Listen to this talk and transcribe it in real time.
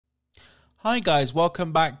Hi guys,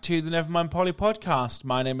 welcome back to the Nevermind Polly podcast.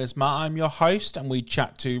 My name is Matt, I'm your host, and we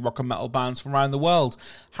chat to rock and metal bands from around the world.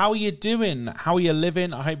 How are you doing? How are you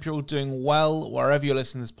living? I hope you're all doing well wherever you're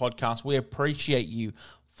listening to this podcast. We appreciate you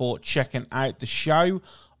for checking out the show.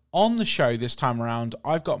 On the show this time around,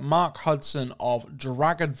 I've got Marc Hudson of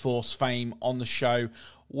Dragonforce fame on the show.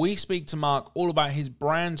 We speak to Marc all about his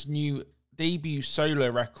brand new debut solo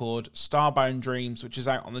record, Starbound Dreams, which is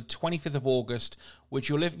out on the 25th of August, which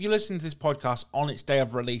if you're listening to this podcast on its day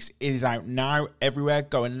of release, it is out now everywhere.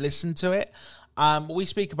 Go and listen to it. We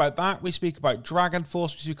speak about that. We speak about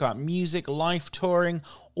Dragonforce. We speak about music, live touring,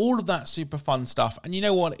 all of that super fun stuff. And you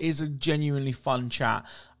know what? It is a genuinely fun chat.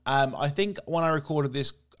 I think when I recorded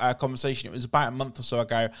this conversation, it was about a month or so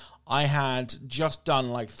ago, I had just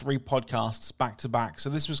done like 3 podcasts back to back. So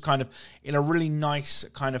this was kind of in a really nice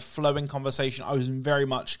kind of flowing conversation. I was very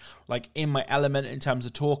much like in my element in terms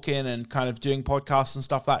of talking and kind of doing podcasts and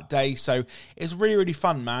stuff that day. So it's really, really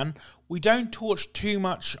fun, man. We don't touch too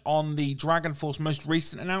much on the Dragonforce most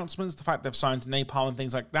recent announcements, the fact they've signed to Napalm and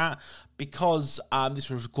things like that, because this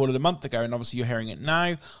was recorded a month ago and obviously you're hearing it now.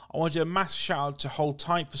 I want to do a massive shout out to Hold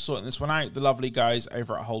Tight for sorting this one out, the lovely guys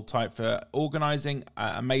over at Hold Tight for organising,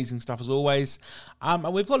 amazing stuff as always. And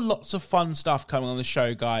we've got lots of fun stuff coming on the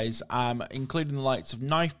show, guys, including the likes of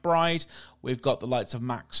Knife Bride. We've got the likes of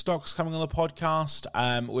Max Stocks coming on the podcast.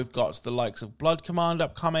 We've got the likes of Blood Command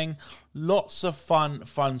upcoming. Lots of fun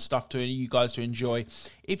stuff to you guys to enjoy.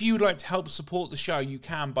 If you would like to help support the show, you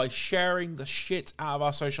can by sharing the shit out of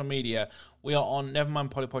our social media. We are on Nevermind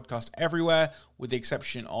Polly Podcast everywhere, with the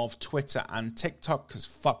exception of Twitter and TikTok, because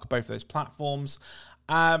fuck both of those platforms.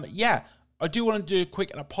 I do want to do a quick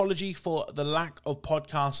apology for the lack of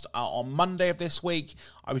podcast on Monday of this week.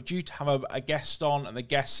 I was due to have a guest on, and the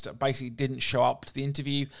guest basically didn't show up to the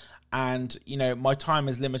interview. And, you know, my time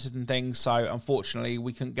is limited and things, so unfortunately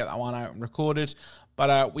we couldn't get that one out and recorded.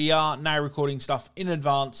 But we are now recording stuff in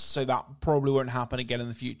advance, so that probably won't happen again in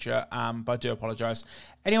the future, but I do apologise.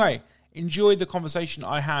 Anyway, enjoyed the conversation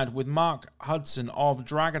I had with Marc Hudson of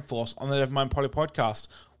Dragonforce on the Nevermind Polly podcast.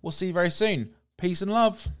 We'll see you very soon. Peace and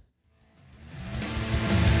love.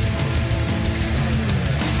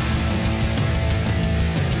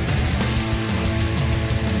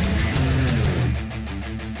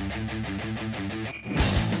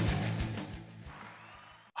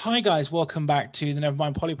 Hi guys, welcome back to the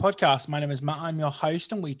Nevermind Polly podcast. My name is Matt, I'm your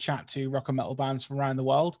host, and we chat to rock and metal bands from around the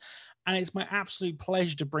world. And it's my absolute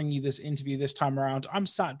pleasure to bring you this interview this time around. I'm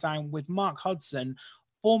sat down with Marc Hudson,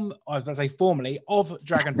 formerly of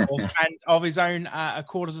Dragonforce and of his own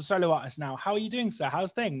accord as a solo artist now. How are you doing, sir?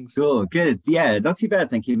 How's things? Cool, good. Yeah, not too bad,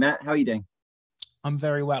 thank you, Matt. How are you doing? I'm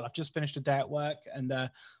very well. I've just finished a day at work, and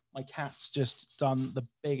my cat's just done the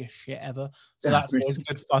biggest shit ever. So that's always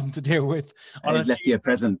good fun to deal with. He's left you a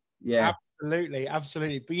present. Yeah.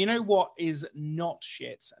 Absolutely. But you know what is not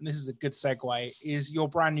shit, and this is a good segue, is your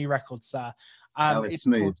brand new record, sir. That was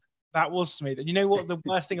smooth. That was smooth. And you know what the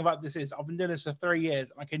worst thing about this is? I've been doing this for 3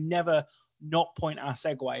 years, and I can never not point our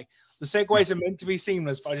segue. The segues are meant to be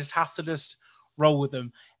seamless, but I just have to just roll with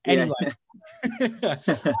them. Anyway,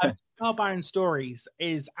 Starbound Stories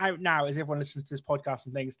is out now as everyone listens to this podcast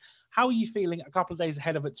and things. How are you feeling a couple of days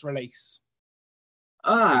ahead of its release?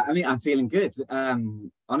 I mean, I'm feeling good.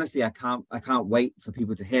 Honestly, I can't wait for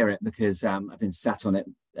people to hear it, because I've been sat on it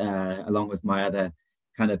along with my other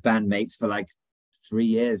kind of bandmates for like 3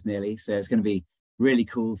 years nearly. So it's going to be really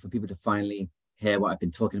cool for people to finally hear what I've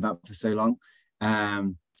been talking about for so long.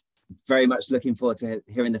 Very much looking forward to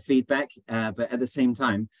hearing the feedback, but at the same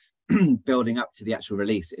time, building up to the actual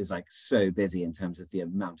release is like so busy in terms of the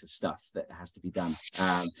amount of stuff that has to be done,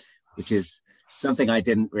 which is something I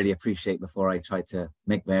didn't really appreciate before I tried to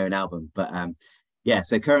make my own album. But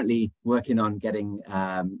so currently working on getting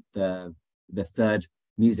the 3rd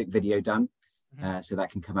music video done, so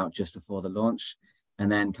that can come out just before the launch, and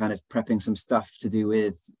then kind of prepping some stuff to do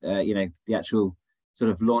with the actual sort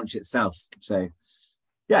of launch itself. So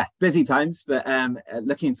yeah, busy times, but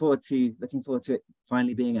looking forward to it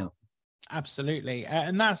finally being out. Absolutely.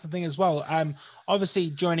 And that's the thing as well.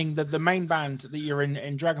 Obviously joining the main band that you're in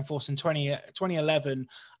Dragonforce in 2011,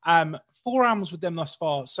 4 albums with them thus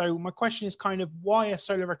far. So my question is kind of, why a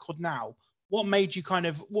solo record now? What made you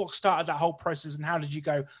what started that whole process, and how did you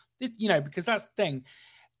go, because that's the thing.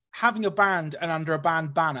 Having a band and under a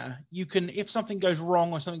band banner, you can, if something goes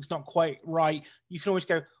wrong or something's not quite right, you can always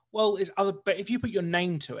go, well, it's other, but if you put your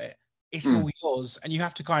name to it, it's all yours, and you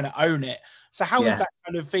have to kind of own it. So how is that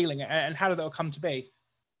kind of feeling, and how did that come to be?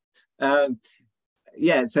 So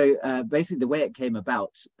basically the way it came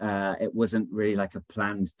about, it wasn't really like a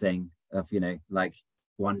planned thing of, like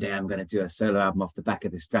one day I'm going to do a solo album off the back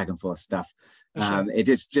of this Dragonforce stuff. Sure. It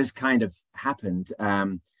just kind of happened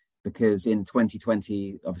because in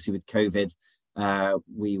 2020, obviously with COVID,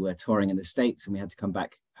 we were touring in the States and we had to come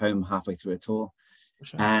back home halfway through a tour.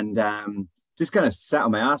 Sure. And just kind of sat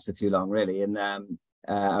on my ass for too long, really. And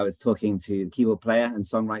I was talking to the keyboard player and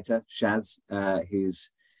songwriter, Shaz,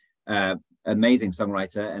 who's amazing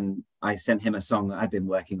songwriter. And I sent him a song that I'd been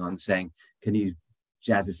working on saying, can you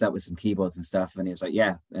jazz this up with some keyboards and stuff? And he was like,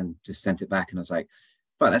 yeah, and just sent it back. And I was like,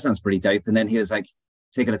 fuck, that sounds pretty dope. And then he was like,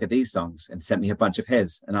 take a look at these songs, and sent me a bunch of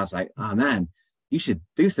his. And I was like, oh man, you should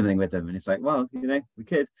do something with them. And it's like, well, you know, we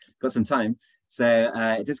could, got some time. So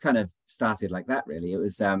it just kind of started like that, really. It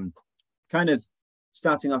was kind of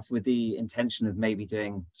starting off with the intention of maybe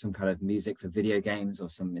doing some kind of music for video games or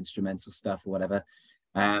some instrumental stuff or whatever.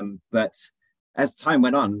 But as time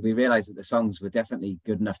went on, we realized that the songs were definitely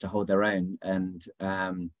good enough to hold their own. And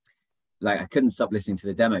like, I couldn't stop listening to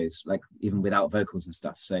the demos, like even without vocals and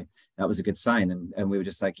stuff. So that was a good sign. And we were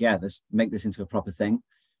just like, yeah, let's make this into a proper thing.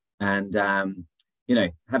 And, you know,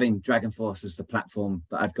 having Dragonforce as the platform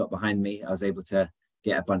that I've got behind me, I was able to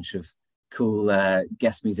get a bunch of cool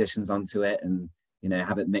guest musicians onto it, and, you know,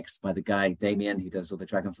 have it mixed by the guy, Damien, who does all the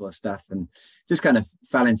Dragonforce stuff, and just kind of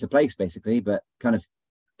fell into place, basically, but kind of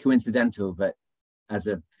coincidental, but as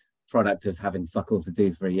a product of having fuck all to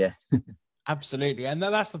do for a year. Absolutely. And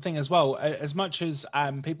that's the thing as well. As much as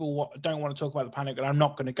people don't want to talk about the pandemic, and I'm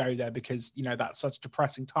not going to go there because, you know, that's such a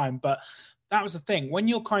depressing time, but that was the thing. When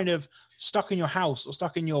you're kind of stuck in your house or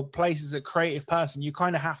stuck in your place as a creative person, you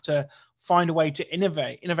kind of have to find a way to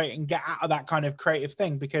innovate and get out of that kind of creative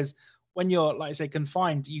thing. Because when you're, like I say,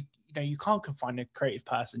 confined, you know, you can't confine a creative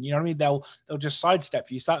person. You know what I mean? They'll just sidestep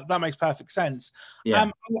you. So that makes perfect sense.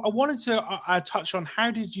 Yeah. I wanted to touch on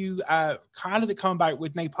how did it come about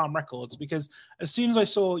with Napalm Records? Because as soon as I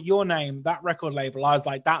saw your name, that record label, I was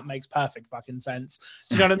like, that makes perfect fucking sense.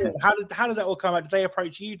 Do you know what I mean? How did that all come out? Did they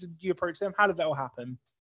approach you? Did you approach them? How did that all happen?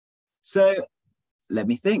 So let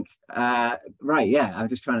me think. Right. Yeah. I'm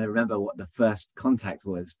just trying to remember what the first contact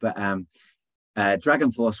was, but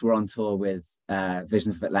Dragonforce were on tour with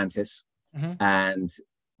Visions of Atlantis, and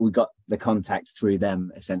we got the contact through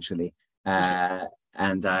them, essentially.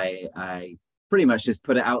 And I pretty much just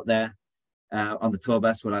put it out there on the tour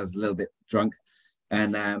bus when I was a little bit drunk,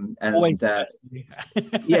 and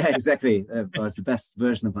yeah, exactly. I was the best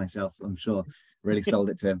version of myself, I'm sure. Really sold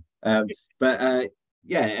it to him.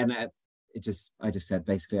 Yeah, and I just said,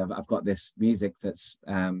 basically, I've got this music that's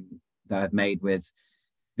that I've made with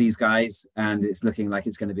these guys, and it's looking like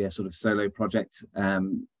it's going to be a sort of solo project,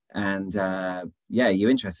 and yeah, you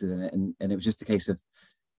interested in it? And it was just a case of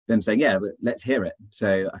them saying, yeah, but let's hear it.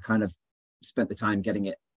 So I kind of spent the time getting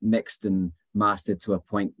it mixed and mastered to a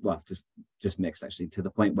point, well, just mixed actually, to the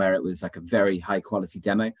point where it was like a very high quality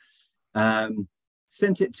demo.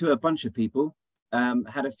 Sent it to a bunch of people,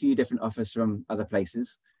 had a few different offers from other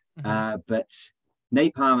places, but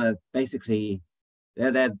Napalm are basically,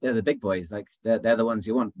 they're the big boys. Like they're the ones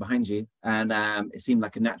you want behind you, and it seemed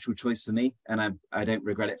like a natural choice for me, and I don't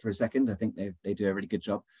regret it for a second. I think they do a really good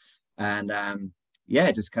job, and yeah,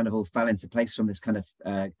 it just kind of all fell into place from this kind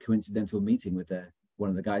of coincidental meeting with one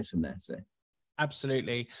of the guys from there. So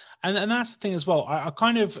absolutely, and that's the thing as well. I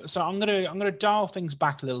kind of, so I'm gonna dial things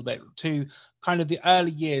back a little bit to kind of the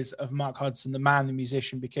early years of Marc Hudson, the man, the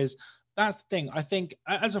musician, because that's the thing. I think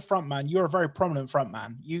as a frontman, you're a very prominent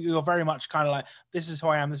frontman. You're very much kind of like, this is who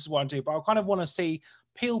I am, this is what I do. But I kind of want to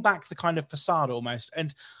peel back the kind of facade almost.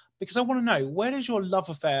 And because I want to know, where does your love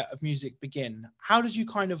affair of music begin? How did you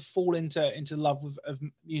kind of fall into love of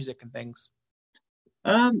music and things?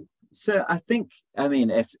 So I think, I mean,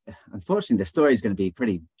 it's unfortunately the story is going to be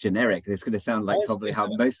pretty generic. It's going to sound like probably how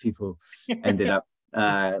most people ended up.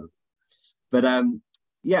 But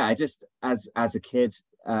yeah, I just as a kid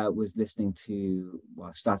was listening to, well,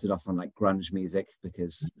 I started off on like grunge music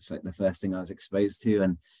because it's like the first thing I was exposed to,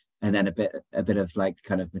 and then a bit of like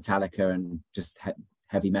kind of Metallica and just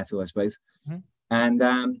heavy metal, I suppose. And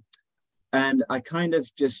I kind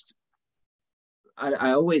of just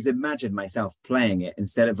I always imagined myself playing it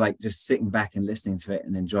instead of like just sitting back and listening to it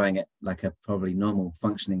and enjoying it like a probably normal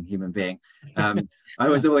functioning human being. I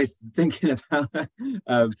was always thinking about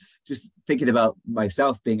just thinking about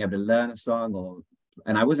myself being able to learn a song,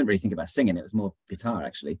 and I wasn't really thinking about singing. It was more guitar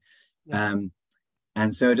actually. Yeah.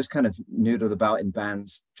 And so I just kind of noodled about in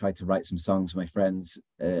bands, tried to write some songs for my friends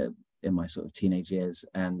in my sort of teenage years,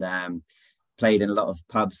 and played in a lot of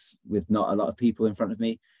pubs with not a lot of people in front of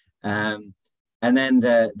me. And then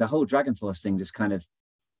the whole Dragonforce thing just kind of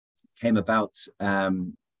came about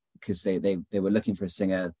because they were looking for a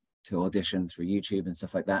singer to audition through YouTube and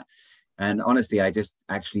stuff like that. And honestly, I just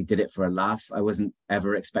actually did it for a laugh. I wasn't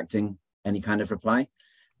ever expecting any kind of reply.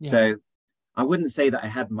 Yeah. So I wouldn't say that I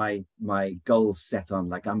had my goals set on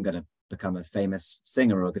like I'm gonna become a famous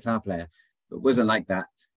singer or guitar player. It wasn't like that.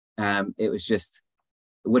 It was just,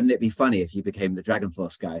 wouldn't it be funny if you became the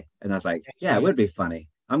Dragonforce guy? And I was like, yeah, it would be funny.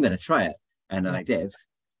 I'm gonna try it. And then I did.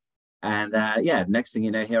 And yeah, next thing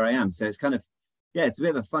you know, here I am. So it's kind of, yeah, it's a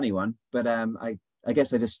bit of a funny one. But I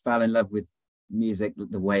guess I just fell in love with music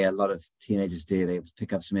the way a lot of teenagers do. They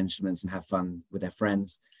pick up some instruments and have fun with their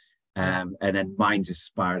friends. And then mine just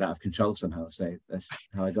spiraled out of control somehow. So that's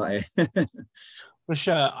how I got here. For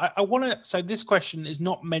sure. I want to, so this question is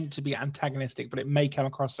not meant to be antagonistic, but it may come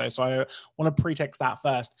across so I want to pretext that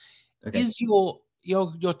first. Okay. Is your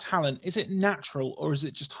talent, is it natural or is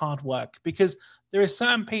it just hard work? Because there are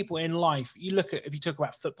certain people in life, you look at, if you talk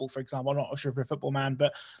about football, for example, I'm not sure if you're a football man,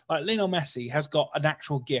 but like Lionel Messi has got a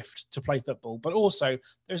natural gift to play football, but also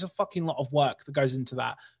there's a fucking lot of work that goes into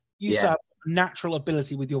that. You have natural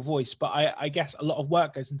ability with your voice, but I guess a lot of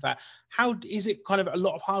work goes into that. How is it kind of a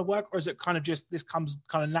lot of hard work, or is it kind of just this comes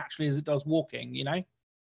kind of naturally as it does walking, you know?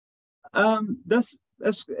 That's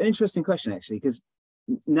an interesting question, actually, because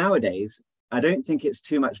nowadays I don't think it's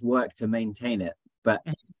too much work to maintain it. But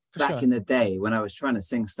back in the day when I was trying to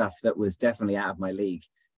sing stuff that was definitely out of my league,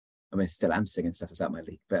 I mean, still am singing stuff that's out of my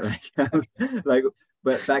league, but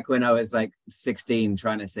but back when I was like 16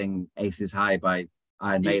 trying to sing Aces High by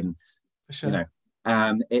Iron Maiden,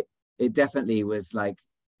 it definitely was like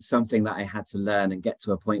something that I had to learn and get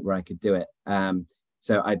to a point where I could do it.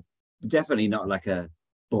 So I definitely not like a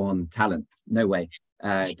born talent. No way.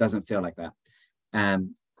 It doesn't feel like that.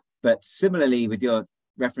 But similarly with your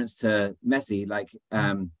reference to Messi, like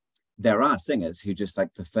there are singers who just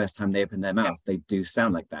like the first time they open their mouth, they do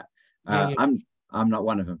sound like that. I'm not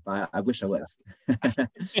one of them. I wish I was.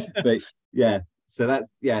 But yeah, so that's,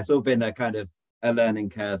 it's all been a kind of a learning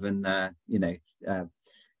curve and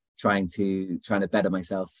trying to better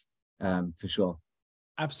myself for sure.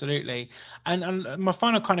 Absolutely. And my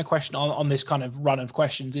final kind of question on this kind of run of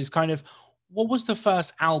questions is kind of, what was the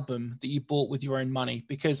first album that you bought with your own money?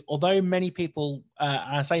 Because although many people,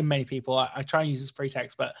 and I say many people, I try and use this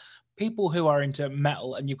pretext, but people who are into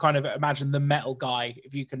metal, and you kind of imagine the metal guy,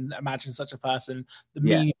 if you can imagine such a person, the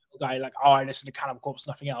mean guy, like, oh, I listen to Cannibal Corpse,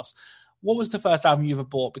 nothing else. What was the first album you ever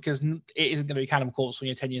bought? Because it isn't going to be Cannibal Corpse when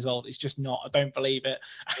you're 10 years old. It's just not. I don't believe it.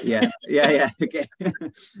 Yeah. Okay.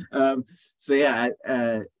 So yeah,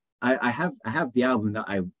 I have the album that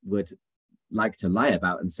I would like to lie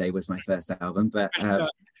about and say was my first album, but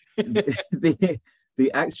the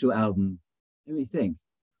actual album, let me think.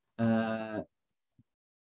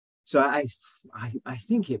 So I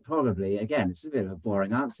think it probably, again, it's a bit of a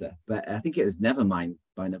boring answer, but I think it was Nevermind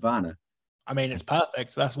by Nirvana. I mean, it's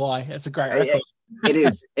perfect. That's why it's a great record.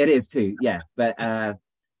 It is too. Yeah. But I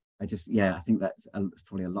think that's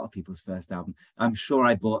probably a lot of people's first album. I'm sure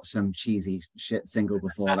I bought some cheesy shit single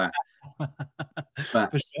before that,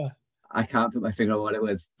 but for sure. I can't put my finger on what it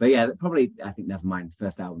was. But yeah, probably, I think Nevermind,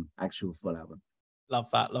 first album, actual full album. Love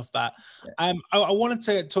that. Yeah. I wanted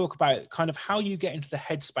to talk about kind of how you get into the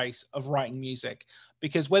headspace of writing music,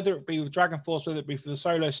 because whether it be with Dragonforce, whether it be for the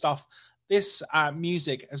solo stuff, this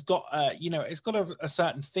music has got, it's got a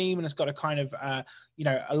certain theme, and it's got a kind of, a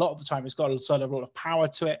lot of the time it's got a sort of a lot of power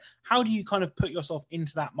to it. How do you kind of put yourself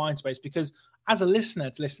into that mind space? Because as a listener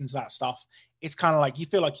to listen to that stuff, it's kind of like you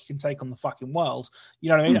feel like you can take on the fucking world. You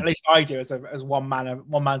know what I mean? At least I do as one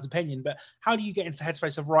man's opinion. But how do you get into the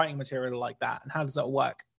headspace of writing material like that, and how does that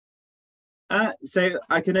work? So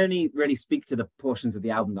I can only really speak to the portions of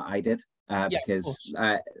the album that I did, because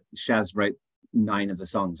Shaz wrote 9 of the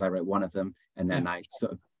songs. I wrote 1 of them, and then I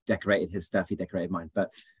sort of decorated his stuff. He decorated mine.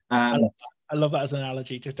 But I love that as an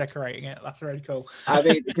analogy, just decorating it. That's really cool. I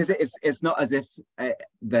mean, because it's not as if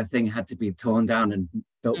the thing had to be torn down and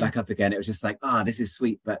built back up again. It was just like, this is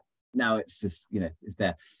sweet, but now it's just, it's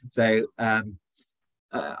there. So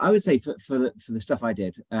I would say for the stuff I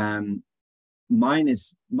did, mine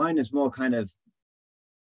is more kind of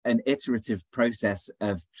an iterative process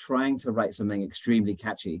of trying to write something extremely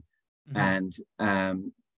catchy, and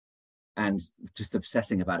just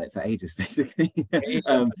obsessing about it for ages, basically.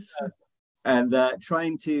 And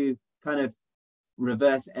trying to kind of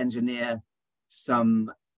reverse engineer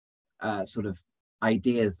some sort of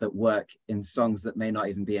ideas that work in songs that may not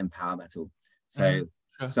even be in power metal. So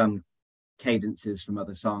some cadences from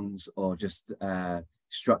other songs, or just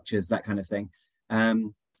structures, that kind of thing.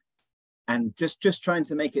 And just trying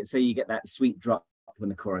to make it so you get that sweet drop when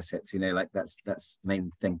the chorus hits, like that's the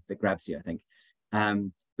main thing that grabs you, I think.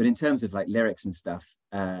 But in terms of like lyrics and stuff,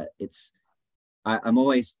 I'm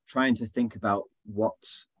always trying to think about what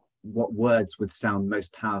what words would sound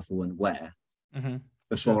most powerful and where,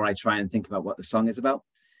 before I try and think about what the song is about.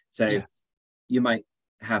 So you might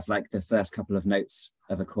have like the first couple of notes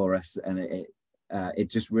of a chorus, and it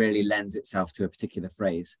just really lends itself to a particular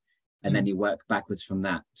phrase, and then you work backwards from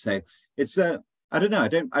that. So it's I don't know. I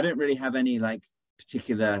don't really have any like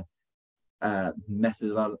particular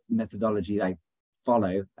methodology I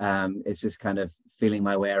follow. It's just kind of feeling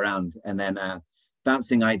my way around, and then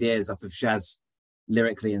bouncing ideas off of Shaz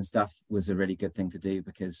lyrically and stuff was a really good thing to do,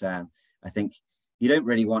 because I think you don't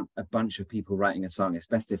really want a bunch of people writing a song. It's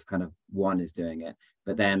best if kind of one is doing it,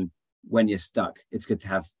 but then when you're stuck, it's good to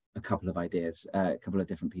have a couple of ideas, a couple of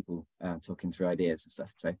different people talking through ideas and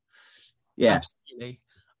stuff. So yeah. Absolutely.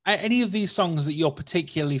 Any of these songs that you're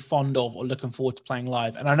particularly fond of or looking forward to playing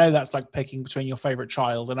live? And I know that's like picking between your favorite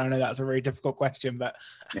child, and I know that's a very difficult question, but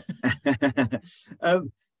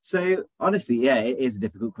so honestly, yeah, it is a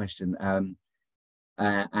difficult question.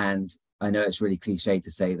 And I know it's really cliche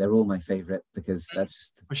to say they're all my favorite, because that's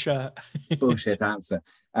just for sure bullshit answer.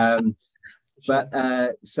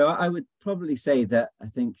 But so I would probably say that I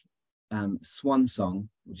think Swan Song,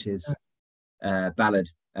 which is ballad,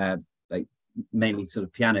 like mainly sort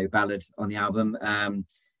of piano ballad on the album.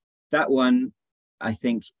 That one, I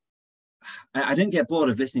think, I don't get bored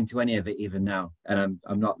of listening to any of it even now, and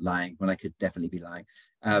I'm not lying when I could definitely be lying.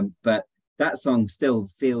 But that song still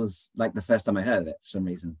feels like the first time I heard it for some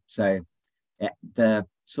reason. So the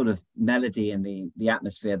sort of melody and the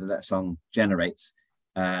atmosphere that song generates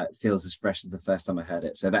feels as fresh as the first time I heard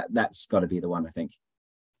it. So that's got to be the one, I think.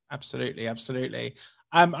 Absolutely.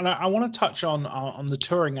 And I want to touch on the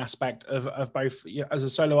touring aspect of both, you know, as a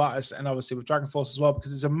solo artist and obviously with Dragonforce as well,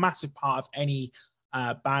 because it's a massive part of any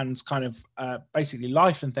band's kind of basically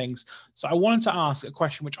life and things. So I wanted to ask a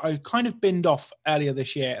question which I kind of binned off earlier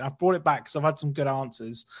this year, and I've brought it back because I've had some good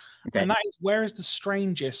answers. Okay. And that is, where is the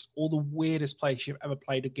strangest or the weirdest place you've ever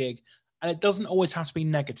played a gig? And it doesn't always have to be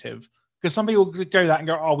negative, because some people go that and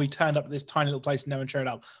go, oh, we turned up at this tiny little place and no one showed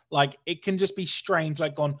up. Like, it can just be strange,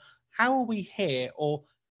 like gone, how are we here? Or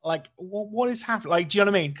like, what is happening? Like, do you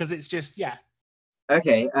know what I mean? Because it's just, yeah.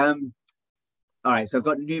 Okay. All right. So I've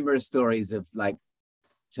got numerous stories of like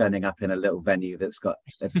turning up in a little venue that's got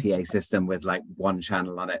a PA system with like one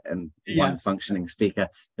channel on it and one functioning speaker.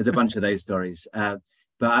 There's a bunch of those stories.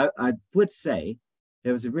 But I would say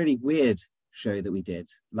there was a really weird show that we did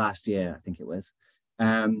last year, I think it was.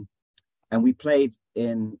 And we played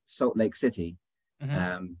in Salt Lake City,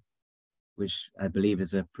 which I believe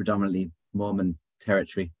is a predominantly Mormon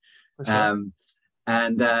territory. Sure.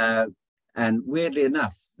 And weirdly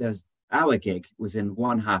enough, our gig was in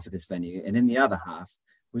one half of this venue, and in the other half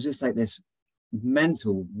was just like this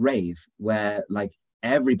mental rave where like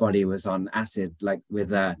everybody was on acid, like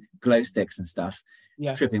with glow sticks and stuff,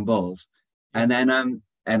 tripping balls. And then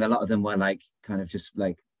and a lot of them were like kind of just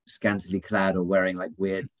like scantily clad or wearing like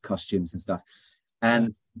weird costumes and stuff.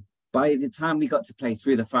 And by the time we got to play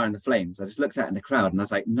Through the Fire and the Flames, I just looked out in the crowd and I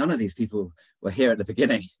was like, none of these people were here at the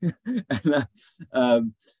beginning.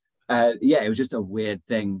 And, it was just a weird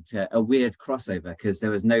crossover, because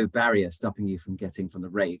there was no barrier stopping you from getting from the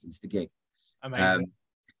rave into the gig. Amazing.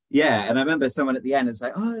 And I remember someone at the end was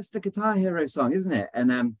like, oh, it's the Guitar Hero song, isn't it?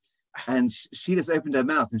 And she just opened her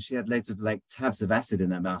mouth and she had loads of like tabs of acid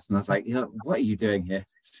in her mouth, and I was like, what are you doing here?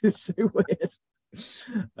 It's so weird.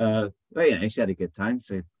 But you know, she had a good time,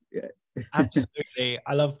 so yeah. Absolutely,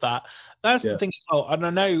 I love that. That's the thing as well. And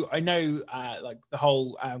I know like the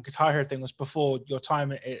whole Guitar Hero thing was before your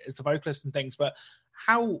time as the vocalist and things, but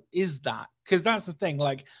how is that? Because that's the thing,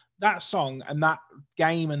 like that song and that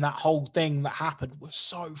game and that whole thing that happened was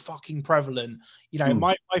so fucking prevalent. You know,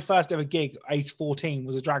 my first ever gig, age 14,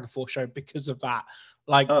 was a Dragonforce show because of that.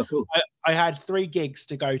 Like, oh, cool. I had 3 gigs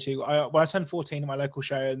to go to. When I turned 14 at my local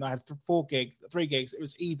show, and I had 3 gigs, it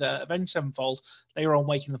was either Avenged Sevenfold, they were on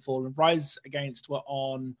Waking the Fallen, Rise Against were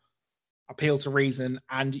on Appeal to Reason,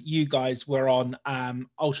 and you guys were on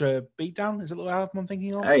Ultra Beatdown. Is it the album I'm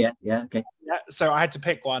thinking of? Oh yeah, okay. Yeah, so I had to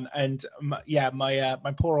pick one, and my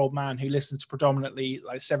poor old man who listens to predominantly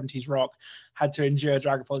like 70s rock had to endure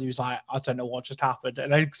Dragonforce. He was like, I don't know what just happened,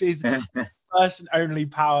 and it's first and only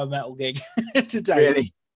power metal gig to date.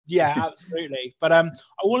 Really? Yeah, absolutely. But I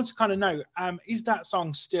wanted to kind of know, is that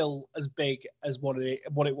song still as big as what it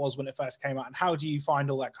was when it first came out, and how do you find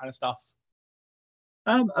all that kind of stuff?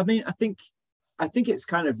 I mean, I think it's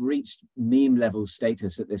kind of reached meme level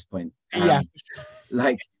status at this point.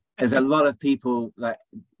 Like there's a lot of people like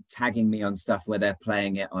tagging me on stuff where they're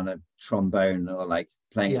playing it on a trombone or like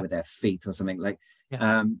playing it with their feet or something like.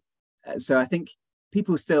 So I think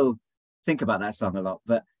people still think about that song a lot,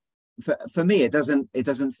 but for me, it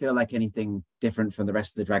doesn't feel like anything different from the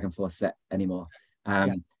rest of the Dragonforce set anymore.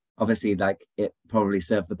 Yeah. Obviously, like it probably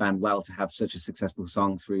served the band well to have such a successful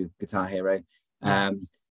song through Guitar Hero. Yeah.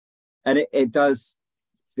 And it does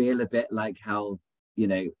feel a bit like how,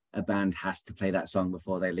 a band has to play that song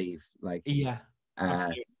before they leave. Like, Yeah. uh,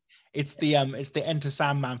 Absolutely. It's the Enter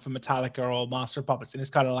Sandman from Metallica or Master of Puppets, and it's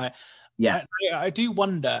kind of like, yeah, I do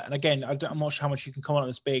wonder, and again, I'm not sure how much you can comment on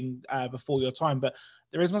this being before your time, but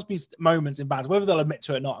must be moments in bands, whether they'll admit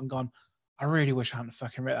to it or not, and gone, I really wish I hadn't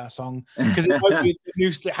fucking written that song, because it might be the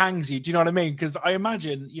noose that hangs you. Do you know what I mean? Because I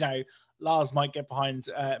imagine, Lars might get behind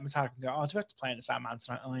Metallica and go, "Oh, do we have to play Enter Sandman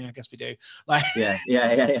tonight?" Oh yeah, I guess we do. Like, yeah.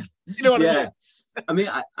 you know what I mean? I mean,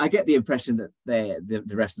 I get the impression that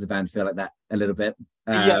the rest of the band feel like that a little bit.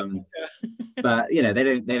 Yeah. But they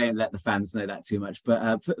don't let the fans know that too much.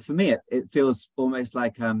 But for me, it feels almost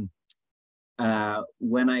like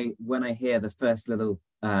when I hear the first little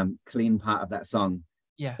clean part of that song,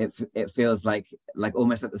 Yeah. it feels like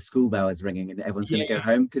almost like the school bell is ringing and everyone's going to go Yeah.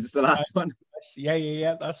 home because it's the last one.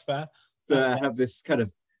 Yeah. That's fair. So I have this kind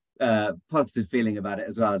of positive feeling about it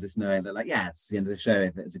as well, just knowing that, like, yeah, it's the end of the show.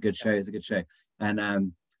 If it's a good show, it's a good show.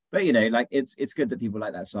 And but like it's good that people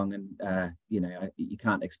like that song, and you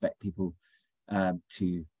can't expect people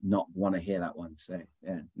to not want to hear that one. So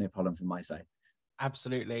yeah, no problem from my side.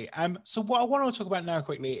 Absolutely. So what I want to talk about now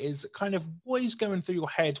quickly is kind of what is going through your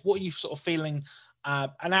head. What are you sort of feeling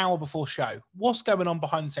an hour before show? What's going on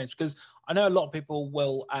behind the scenes? Because I know a lot of people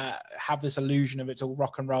will have this illusion of it's all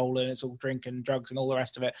rock and roll and it's all drinking, drugs and all the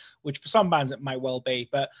rest of it, which for some bands it may well be.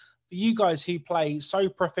 But for you guys who play so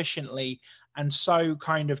proficiently and so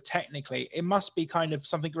kind of technically, it must be kind of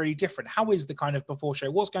something really different. How is the kind of before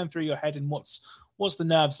show? What's going through your head, and what's the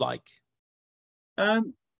nerves like?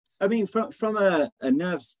 I mean, from a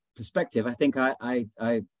nerves perspective, I think I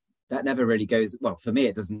that never really goes well for me.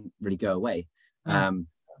 It doesn't really go away.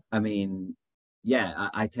 I mean, yeah,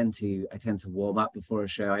 I tend to warm up before a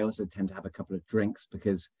show. I also tend to have a couple of drinks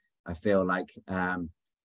because I feel like I'm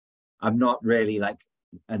not really like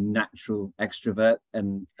a natural extrovert,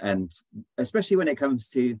 and especially when it comes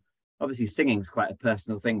to, obviously singing is quite a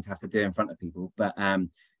personal thing to have to do in front of people, but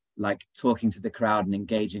like talking to the crowd and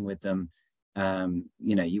engaging with them,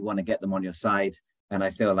 you want to get them on your side, and I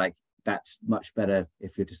feel like that's much better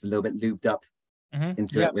if you're just a little bit lubed up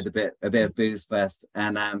into it with a bit of booze first.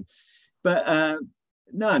 And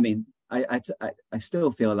no, I mean, I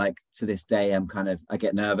still feel like to this day I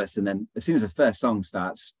get nervous, and then as soon as the first song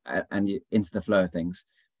starts and you into the flow of things,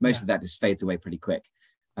 most of that just fades away pretty quick.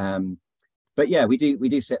 But yeah, we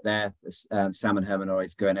do sit there. Sam and Herman are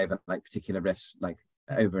always going over like particular riffs like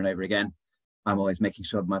over and over again. I'm always making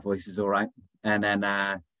sure my voice is all right. And then,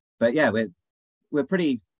 but yeah, we're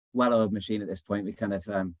pretty well-oiled machine at this point. We kind of,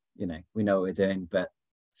 we know what we're doing, but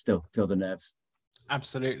still feel the nerves.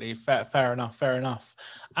 Absolutely. Fair enough.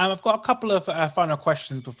 I've got a couple of final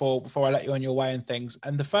questions before I let you on your way and things.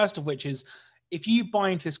 And the first of which is, if you buy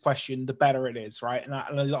into this question, the better it is, right? And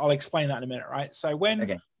I'll explain that in a minute, right? So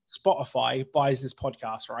when Spotify buys this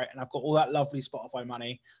podcast, right, and I've got all that lovely Spotify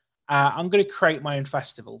money, I'm going to create my own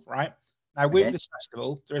festival, right? Now, with this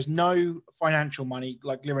festival, there is no financial money,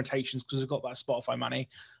 like limitations, because we've got that Spotify money,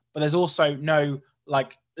 but there's also no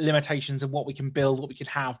like limitations of what we can build, what we can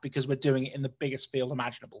have, because we're doing it in the biggest field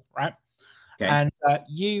imaginable, right? Okay. And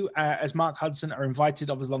you, as Marc Hudson, are invited,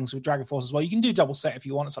 obviously, along with Dragonforce as well. You can do double set if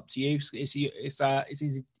you want. It's up to you. It's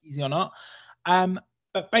easy or not.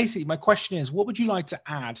 But basically, my question is, what would you like to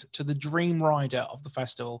add to the dream rider of the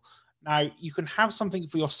festival? Now, you can have something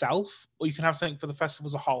for yourself, or you can have something for the festival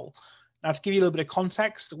as a whole. Now, to give you a little bit of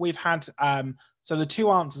context, we've had, so the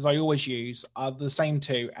two answers I always use are the same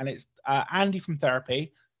two. And it's Andy from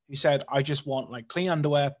Therapy, who said, I just want like clean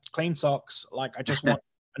underwear, clean socks. Like, I just want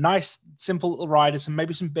a nice, simple little rider,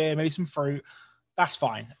 maybe some beer, maybe some fruit. That's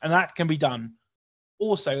fine. And that can be done.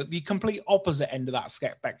 Also, the complete opposite end of that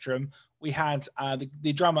spectrum, we had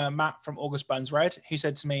the drummer, Matt from August Burns Red, who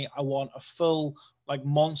said to me, I want a full like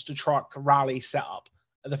monster truck rally setup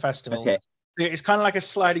at the festival. Okay. It's kind of like a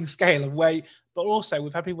sliding scale of way, but also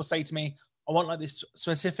we've had people say to me, I want like this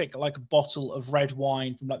specific like bottle of red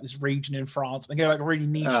wine from like this region in France. And they go like really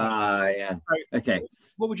niche. Yeah. So, okay.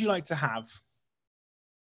 What would you like to have?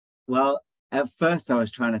 Well, at first I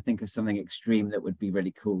was trying to think of something extreme that would be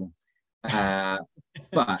really cool. But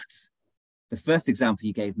the first example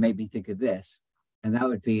you gave made me think of this. And that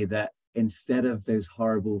would be that instead of those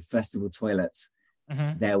horrible festival toilets,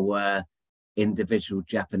 there were individual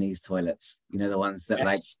Japanese toilets, the ones that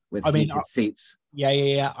like with heated seats.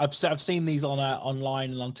 Yeah. I've seen these on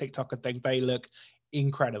online and on TikTok and things. They look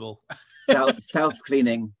incredible.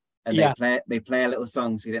 Self-cleaning, and Yeah. they play a little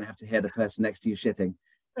song so you don't have to hear the person next to you shitting.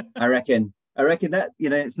 I reckon that,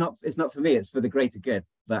 it's not for me, it's for the greater good.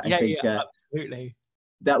 But I think absolutely.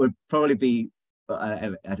 that would probably be, I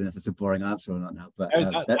don't know if it's a boring answer or not now, but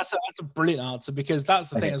that's a brilliant answer, because that's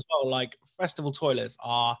the thing as well. Like, festival toilets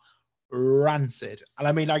are rancid, and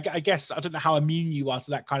I mean, I guess I don't know how immune you are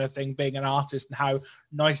to that kind of thing, being an artist, and how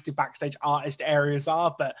nice the backstage artist areas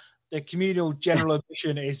are, but the communal general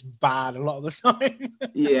admission is bad a lot of the time.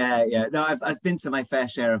 yeah. No, I've been to my fair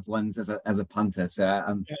share of ones as a punter, so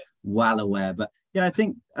I'm well aware. But yeah, I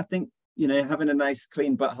think having a nice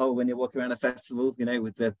clean butthole when you're walking around a festival,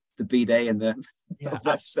 with the bidet and the all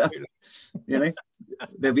that stuff,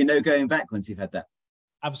 there'll be no going back once you've had that.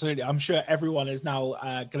 Absolutely. I'm sure everyone is now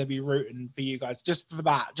going to be rooting for you guys just for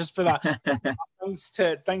that.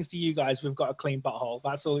 Thanks to you guys, we've got a clean butthole.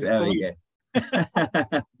 That's all. There we go.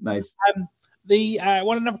 Nice.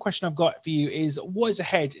 Another question I've got for you is, what is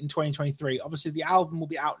ahead in 2023? Obviously, the album will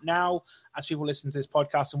be out now as people listen to this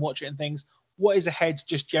podcast and watch it and things. What is ahead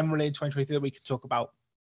just generally in 2023 that we could talk about?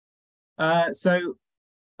 So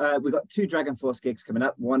we've got 2 Dragonforce gigs coming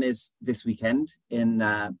up. One is this weekend in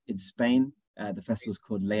Spain. The festival's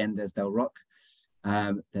called Leyendas del Rock.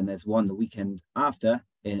 Then there's one the weekend after,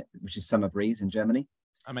 which is Summer Breeze in Germany.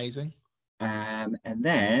 Amazing. And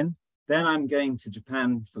then I'm going to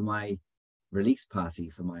Japan for my release party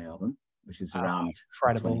for my album, which is around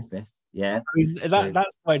the 25th. Yeah. I mean, that's the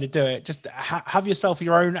way to do it. Just have yourself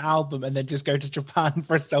your own album and then just go to Japan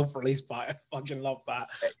for a self-release party. I fucking love that.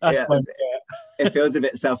 That's the way to do it. It feels a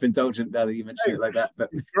bit self-indulgent now that you mention it like that, but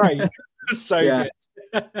great. So good.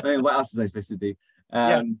 I mean, what else was I supposed to do?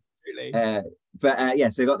 Really.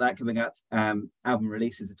 So I got that coming up. Album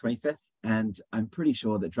release is the 25th, and I'm pretty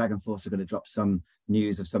sure that Dragonforce are going to drop some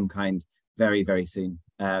news of some kind very, very soon.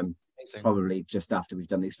 Probably just after we've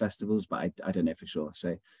done these festivals, but I don't know for sure.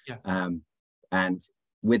 So, and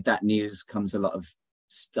with that news comes a lot of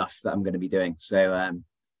stuff that I'm going to be doing. So,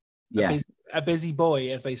 a busy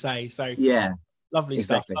boy, as they say. So, lovely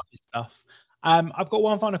exactly. stuff. I've got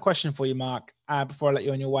one final question for you, Mark, before I let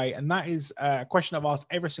you on your way, and that is a question I've asked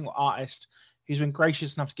every single artist who's been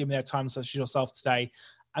gracious enough to give me their time, such as yourself today.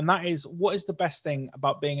 And that is, what is the best thing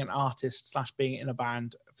about being an artist / being in a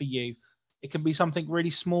band for you? It can be something really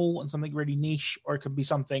small and something really niche, or it could be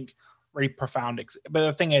something really profound. But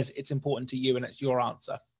the thing is, it's important to you, and it's your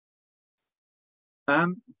answer.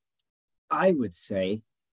 I would say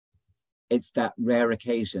it's that rare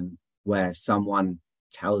occasion where someone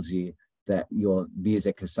tells you that your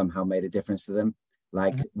music has somehow made a difference to them.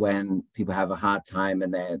 Like when people have a hard time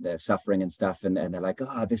and they're suffering and stuff, and they're like,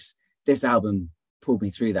 oh, this album pulled me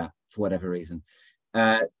through that for whatever reason.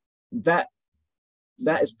 That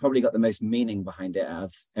has probably got the most meaning behind it out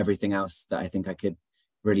of everything else that I think I could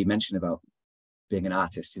really mention about being an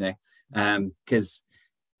artist, because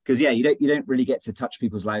you don't really get to touch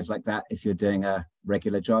people's lives like that if you're doing a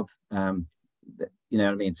regular job. You know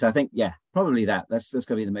what I mean? So I think, probably that's going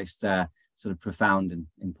to be the most sort of profound and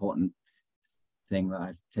important thing that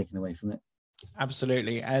I've taken away from it.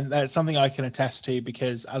 Absolutely. And that's something I can attest to,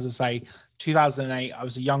 because, as I say, 2008, I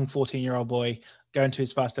was a young 14-year-old boy going to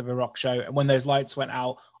his first ever rock show. And when those lights went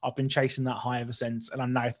out, I've been chasing that high ever since. And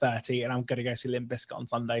I'm now 30 and I'm going to go see Limp Bizkit on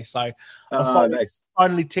Sunday. So I'm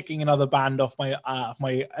finally ticking another band off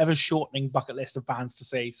my ever shortening bucket list of bands to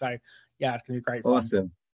see. So yeah, it's going to be great fun.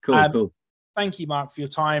 Awesome. Cool. Thank you, Mark, for your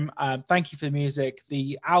time. Thank you for the music.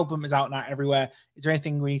 The album is out now everywhere. Is there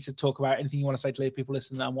anything we need to talk about? Anything you want to say to the people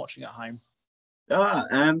listening and watching at home?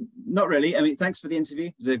 Not really. I mean, thanks for the interview.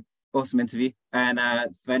 It was an awesome interview. And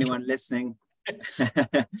for anyone listening,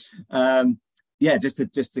 just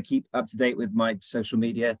to keep up to date with my social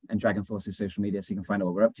media and Dragonforce's social media, so you can find out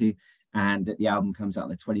what we're up to. And the album comes out on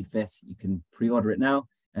the 25th. You can pre-order it now,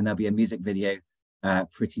 and there'll be a music video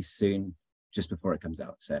pretty soon, just before it comes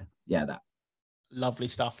out. So that. Lovely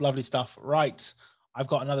stuff. Right. I've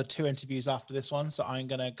got another 2 interviews after this one, so I'm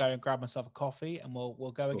going to go and grab myself a coffee, and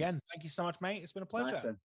we'll go again. Thank you so much, mate. It's been a pleasure. Nice.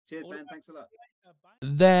 Cheers, man. Thanks a lot.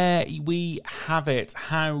 There we have it.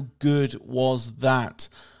 How good was that?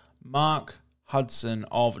 Marc Hudson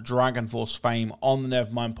of Dragonforce fame on the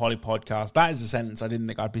Nevermind Polly podcast. That is a sentence I didn't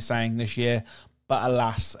think I'd be saying this year, but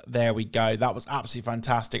alas, there we go. That was absolutely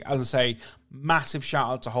fantastic. As I say, massive shout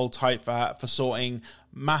out to Hold Tight for sorting.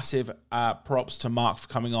 Massive props to Mark for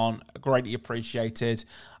coming on. Greatly appreciated.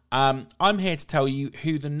 I'm here to tell you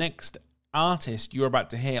who the next artist you're about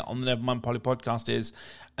to hear on the Nevermind Polly podcast is,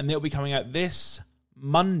 and they'll be coming out this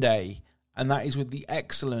Monday, and that is with the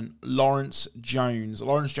excellent Lawrence Jones.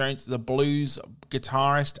 Lawrence Jones is a blues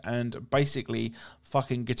guitarist and basically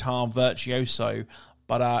fucking guitar virtuoso.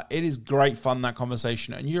 But it is great fun, that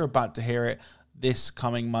conversation, and you're about to hear it this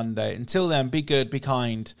coming Monday. Until then, be good, be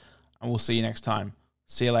kind, and we'll see you next time.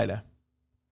 See you later.